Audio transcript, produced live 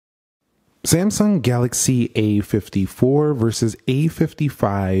Samsung Galaxy A54 versus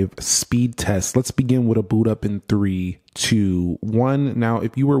A55 speed test. Let's begin with a boot up in 3, 2, 1. Now,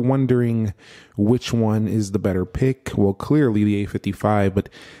 if you were wondering which one is the better pick, well, clearly the A55, but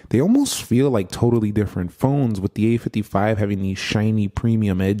they almost feel like totally different phones, with the A55 having these shiny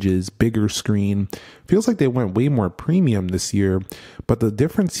premium edges, bigger screen. Feels like they went way more premium this year, but the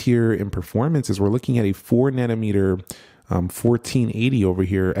difference here in performance is we're looking at a 4 nanometer 1480 over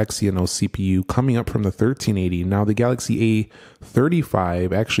here, Exynos CPU coming up from the 1380. Now the Galaxy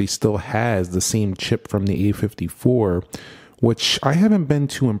A35 actually still has the same chip from the A54, which I haven't been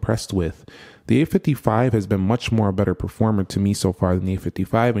too impressed with. The A55 has been much more a better performer to me so far than the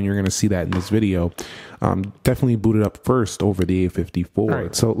A55, and you're going to see that in this video. Definitely booted up first over the A54. All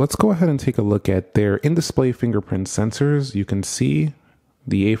right, so let's go ahead and take a look at their in-display fingerprint sensors. You can see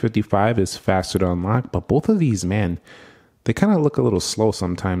the A55 is faster to unlock, but both of these, man, they kind of look a little slow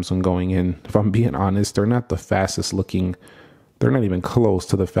sometimes when going in. If I'm being honest, they're not the fastest looking. They're not even close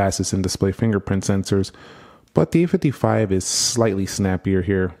to the fastest in-display fingerprint sensors. But the A55 is slightly snappier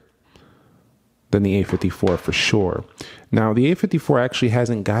here than the A54 for sure. Now, the A54 actually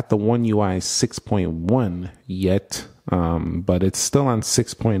hasn't got the One UI 6.1 yet, but it's still on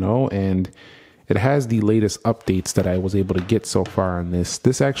 6.0, and it has the latest updates that I was able to get so far on this.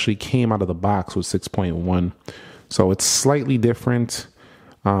 This actually came out of the box with 6.1. So it's slightly different,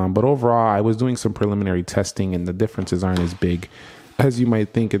 but overall, I was doing some preliminary testing and the differences aren't as big as you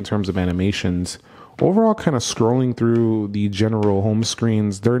might think in terms of animations. Overall, kind of scrolling through the general home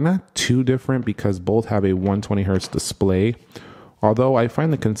screens, they're not too different because both have a 120 hertz display. Although I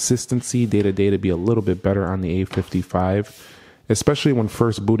find the consistency day to day to be a little bit better on the A55, especially when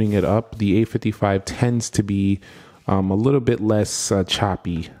first booting it up. The A55 tends to be a little bit less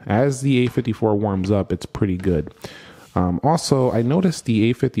choppy. As the A54 warms up, it's pretty good. Also, I noticed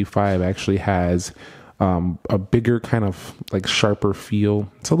the A55 actually has a bigger kind of like sharper feel.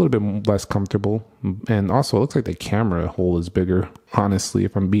 It's a little bit less comfortable. And also, it looks like the camera hole is bigger, honestly,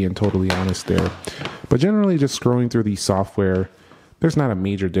 if I'm being totally honest there. But generally, just scrolling through the software, there's not a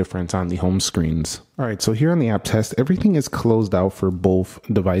major difference on the home screens. All right, so here on the app test, everything is closed out for both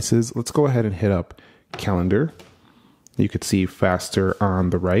devices. Let's go ahead and hit up Calendar. You could see faster on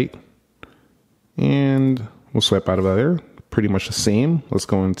the right, and we'll swipe out of there. Pretty much the same. Let's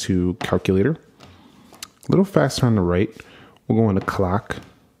go into Calculator. A little faster on the right. We'll go into Clock,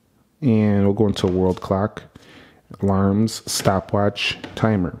 and we'll go into World Clock, Alarms, Stopwatch,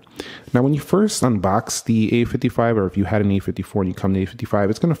 Timer. Now, when you first unbox the A55, or if you had an A54 and you come to A55,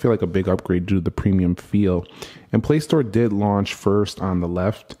 it's going to feel like a big upgrade due to the premium feel. And Play Store did launch first on the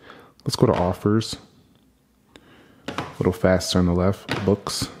left. Let's go to Offers. A little faster on the left,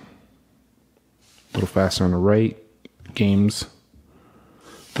 Books. A little faster on the right, Games.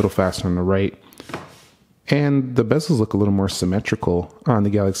 A little faster on the right. And the bezels look a little more symmetrical on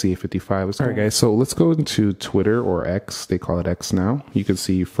the Galaxy A55. All right, guys, so let's go into Twitter, or X. They call it X now. You can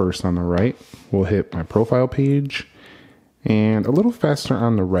see first on the right, we'll hit my profile page. And a little faster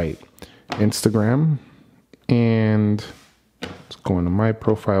on the right, Instagram. And let's go into my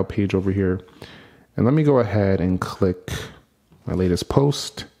profile page over here. And let me go ahead and click my latest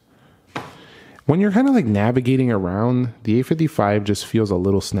post. When you're kind of like navigating around, the A55 just feels a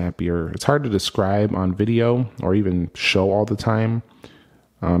little snappier. It's hard to describe on video or even show all the time.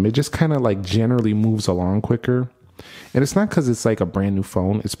 It just kind of like generally moves along quicker. And it's not because it's like a brand new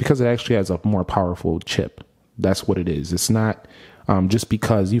phone. It's because it actually has a more powerful chip. That's what it is. It's not just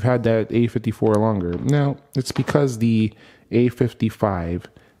because you've had that A54 longer. No, it's because the A55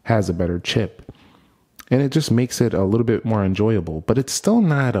 has a better chip. And it just makes it a little bit more enjoyable. But it's still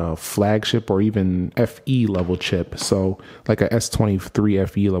not a flagship or even FE level chip. So like a S23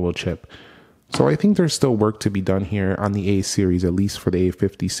 FE level chip. So I think there's still work to be done here on the A series, at least for the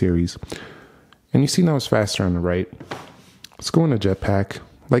A50 series. And you see now it's faster on the right. Let's go into Jetpack.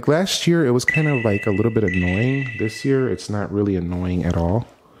 Like last year, it was kind of like a little bit annoying. This year, it's not really annoying at all.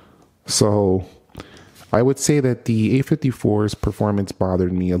 So I would say that the A54's performance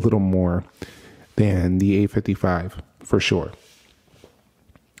bothered me a little more than the A55 for sure.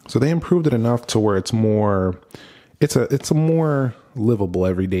 So they improved it enough to where it's more, it's a more livable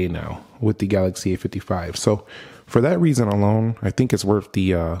every day now with the Galaxy A55. So for that reason alone, I think it's worth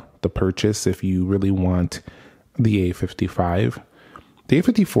the purchase if you really want the A55. The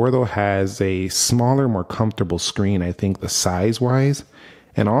A54 though has a smaller, more comfortable screen, I think, the size wise,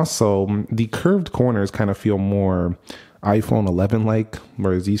 and also the curved corners kind of feel more iPhone 11 like,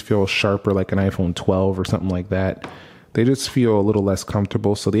 whereas these feel sharper like an iPhone 12 or something like that. They just feel a little less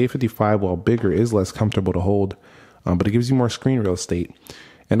comfortable. So the A55, while bigger, is less comfortable to hold, but it gives you more screen real estate.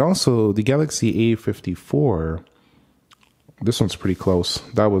 And also the Galaxy A54, this one's pretty close.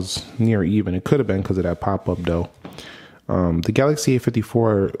 That was near even. It could have been because of that pop-up though. The Galaxy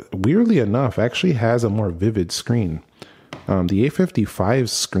A54, weirdly enough, actually has a more vivid screen. The A55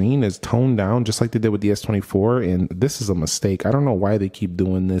 screen is toned down just like they did with the S24, and this is a mistake. I don't know why they keep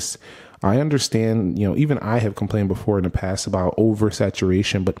doing this. I understand, you know, even I have complained before in the past about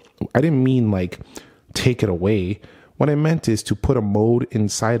oversaturation, but I didn't mean like take it away. What I meant is to put a mode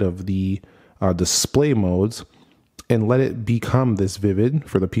inside of the display modes and let it become this vivid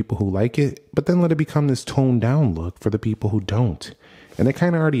for the people who like it, but then let it become this toned down look for the people who don't. And they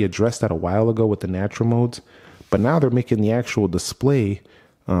kind of already addressed that a while ago with the natural modes, but now they're making the actual display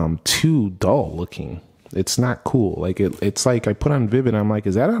too dull looking. It's not cool. Like it's like I put on vivid, I'm like,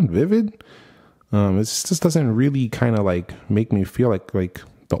 is that on vivid? It just doesn't really kind of like make me feel like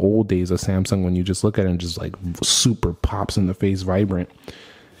the old days of Samsung when you just look at it and just like super pops in the face vibrant.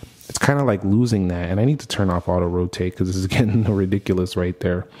 It's kind of like losing that, and I need to turn off auto rotate because this is getting ridiculous right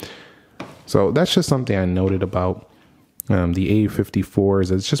there. So that's just something I noted about the A54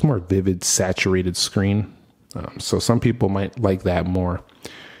 is it's just more vivid, saturated screen. So some people might like that more.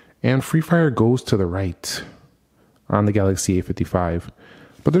 And Free Fire goes to the right on the Galaxy A55,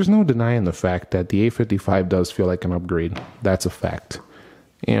 but there's no denying the fact that the A55 does feel like an upgrade. That's a fact.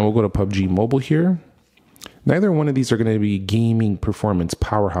 And we'll go to PUBG Mobile here. Neither one of these are going to be gaming performance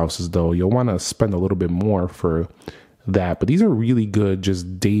powerhouses, though. You'll want to spend a little bit more for that. But these are really good,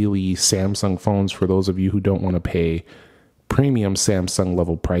 just daily Samsung phones for those of you who don't want to pay premium Samsung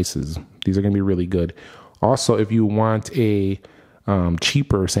level prices. These are going to be really good. Also, if you want a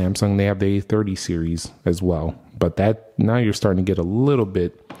cheaper Samsung, they have the A30 series as well. But that now you're starting to get a little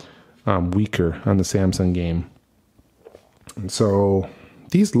bit weaker on the Samsung game. And so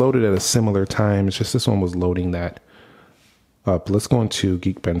these loaded at a similar time. It's just this one was loading that up. Let's go into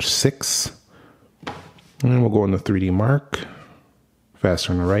Geekbench 6. And we'll go into 3D Mark.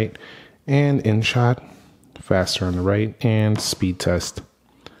 Faster on the right. And InShot. Faster on the right. And Speed Test.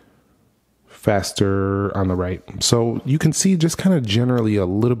 Faster on the right. So you can see just kind of generally a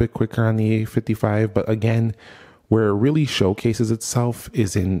little bit quicker on the A55. But again, where it really showcases itself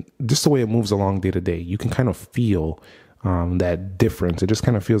is in just the way it moves along day to day. You can kind of feel that difference. It just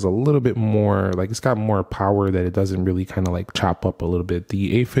kind of feels a little bit more like it's got more power, that it doesn't really kind of like chop up a little bit.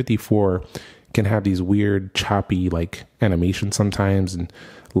 The A54 can have these weird choppy like animations sometimes and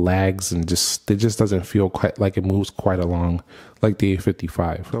lags, and it just doesn't feel quite like it moves quite along like the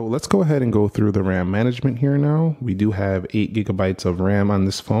A55. So let's go ahead and go through the RAM management here now. We do have 8 gigabytes of RAM on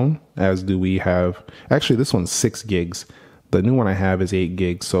this phone, as do we have, actually this one's 6 gigs. The new one I have is 8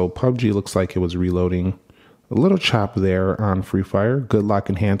 gigs. So PUBG looks like it was reloading. A little chop there on Free Fire. Good lock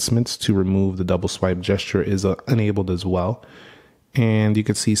enhancements to remove the double swipe gesture is enabled as well. And you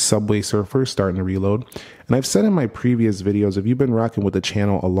can see Subway Surfer starting to reload. And I've said in my previous videos, if you've been rocking with the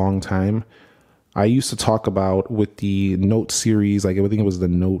channel a long time, I used to talk about with the Note series, like I think it was the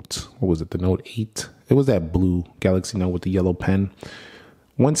Note, what was it, the Note 8? It was that blue Galaxy Note with the yellow pen.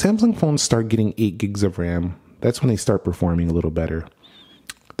 When Samsung phones start getting 8 gigs of RAM, that's when they start performing a little better.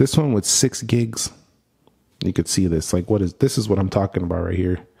 This one with 6 gigs, you could see this. Like, this is what I'm talking about right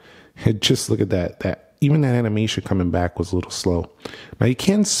here. Just look at that. Even that animation coming back was a little slow. Now you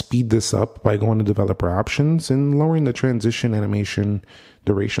can speed this up by going to developer options and lowering the transition animation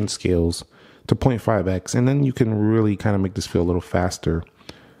duration scales to 0.5x. And then you can really kind of make this feel a little faster.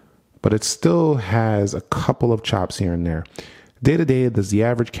 But it still has a couple of chops here and there. Day to day, does the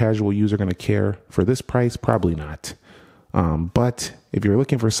average casual user going to care for this price? Probably not. But if you're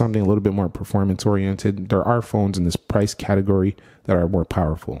looking for something a little bit more performance oriented, there are phones in this price category that are more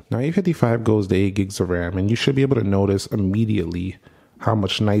powerful. Now A55 goes to 8 gigs of RAM, and you should be able to notice immediately how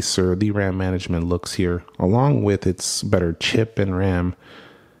much nicer the RAM management looks here, along with its better chip and RAM.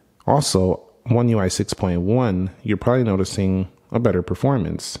 Also, One UI 6.1, you're probably noticing a better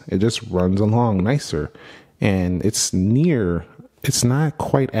performance. It just runs along nicer, and it's not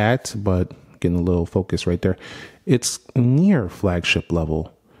quite at, but getting a little focus right there. It's near flagship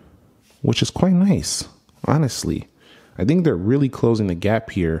level, which is quite nice, honestly. I think they're really closing the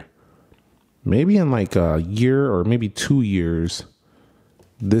gap here. Maybe in like a year or maybe 2 years,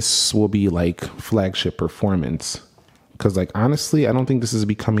 this will be like flagship performance. Because like, honestly, I don't think this is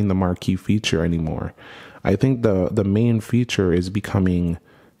becoming the marquee feature anymore. I think the main feature is becoming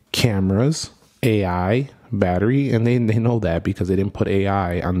cameras, AI, battery, and they know that because they didn't put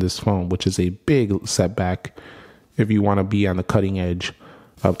AI on this phone, which is a big setback if you want to be on the cutting edge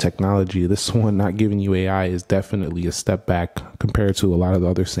of technology. This one not giving you AI is definitely a step back compared to a lot of the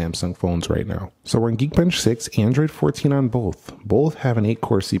other Samsung phones right now. So we're in Geekbench 6, Android 14 on both. Both have an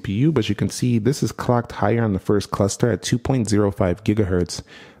 8-core CPU, but you can see this is clocked higher on the first cluster at 2.05 gigahertz.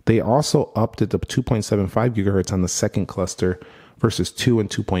 They also upped it to 2.75 gigahertz on the second cluster versus 2 and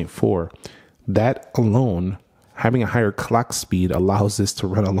 2.4. That alone, having a higher clock speed, allows this to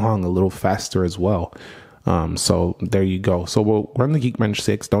run along a little faster as well. So there you go. So we'll run the Geekbench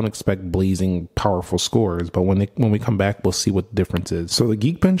 6. Don't expect blazing powerful scores, but when we come back, we'll see what the difference is. So the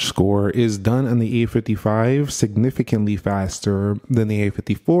Geekbench score is done on the A55 significantly faster than the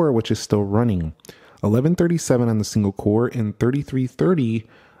A54, which is still running. 1137 on the single core and 3330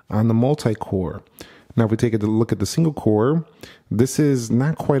 on the multi-core. Now, if we take a look at the single core, this is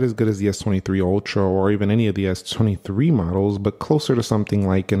not quite as good as the S23 Ultra or even any of the S23 models, but closer to something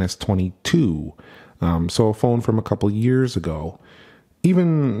like an S22. So a phone from a couple years ago.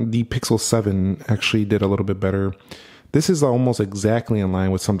 Even the Pixel 7 actually did a little bit better. This is almost exactly in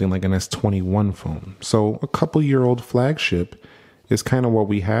line with something like an S21 phone. So a couple-year-old flagship is kind of what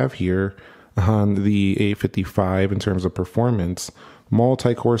we have here on the A55 in terms of performance.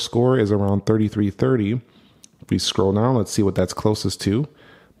 Multi-core score is around 3330. If we scroll down, let's see what that's closest to.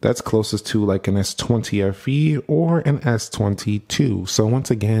 That's closest to like an S20 FE or an S22. So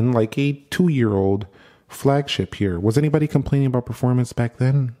once again, like a 2-year-old flagship here. Was anybody complaining about performance back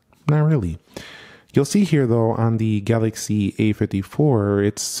then? Not really. You'll see here though on the Galaxy A54,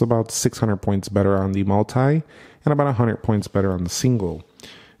 it's about 600 points better on the multi and about 100 points better on the single.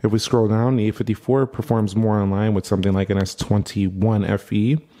 If we scroll down, the A54 performs more in line with something like an S21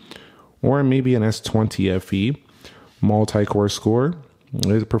 FE or maybe an S20 FE. Multi-core score,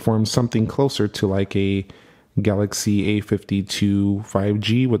 it performs something closer to like a Galaxy A52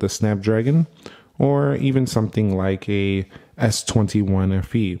 5G with a Snapdragon or even something like a S21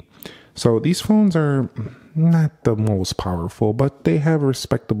 FE. So these phones are not the most powerful, but they have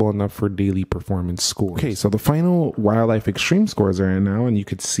respectable enough for daily performance scores. Okay, so the final Wildlife Extreme scores are in now, and you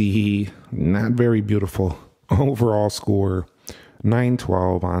could see not very beautiful overall score.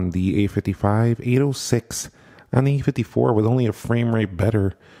 912 on the A55, 806 on the A54 with only a frame rate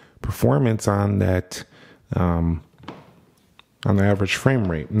better performance on that, on the average frame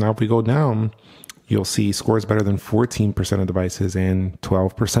rate. Now, if we go down, you'll see scores better than 14% of devices and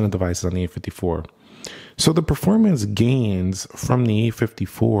 12% of devices on the A54. So the performance gains from the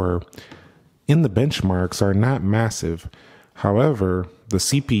A54 in the benchmarks are not massive. However, the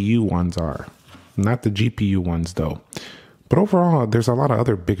CPU ones are, not the GPU ones though. But overall, there's a lot of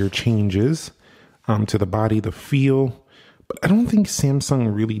other bigger changes to the body, the feel. But I don't think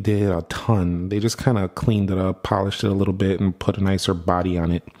Samsung really did a ton. They just kind of cleaned it up, polished it a little bit, and put a nicer body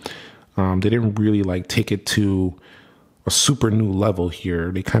on it. They didn't really like take it to a super new level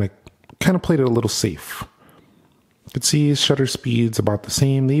here. They kind of played it a little safe. You can see shutter speed's about the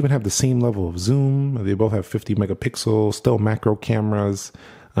same. They even have the same level of zoom. They both have 50 megapixels, still macro cameras.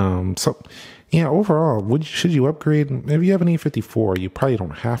 So yeah, overall, should you upgrade? If you have an A54, you probably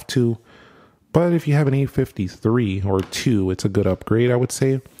don't have to. But if you have an A53 or 2, it's a good upgrade, I would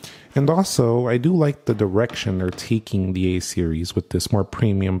say. And also, I do like the direction they're taking the A series with this more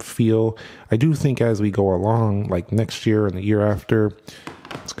premium feel. I do think as we go along, like next year and the year after,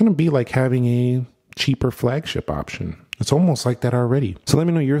 it's going to be like having a cheaper flagship option. It's almost like that already. So let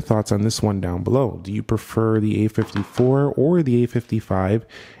me know your thoughts on this one down below. Do you prefer the A54 or the A55?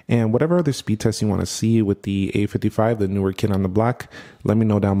 And whatever other speed tests you want to see with the A55, the newer kid on the block, let me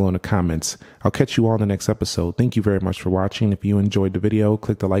know down below in the comments. I'll catch you all in the next episode. Thank you very much for watching. If you enjoyed the video,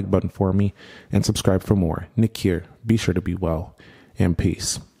 click the like button for me and subscribe for more. Nick here. Be sure to be well and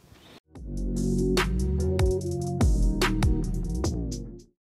peace.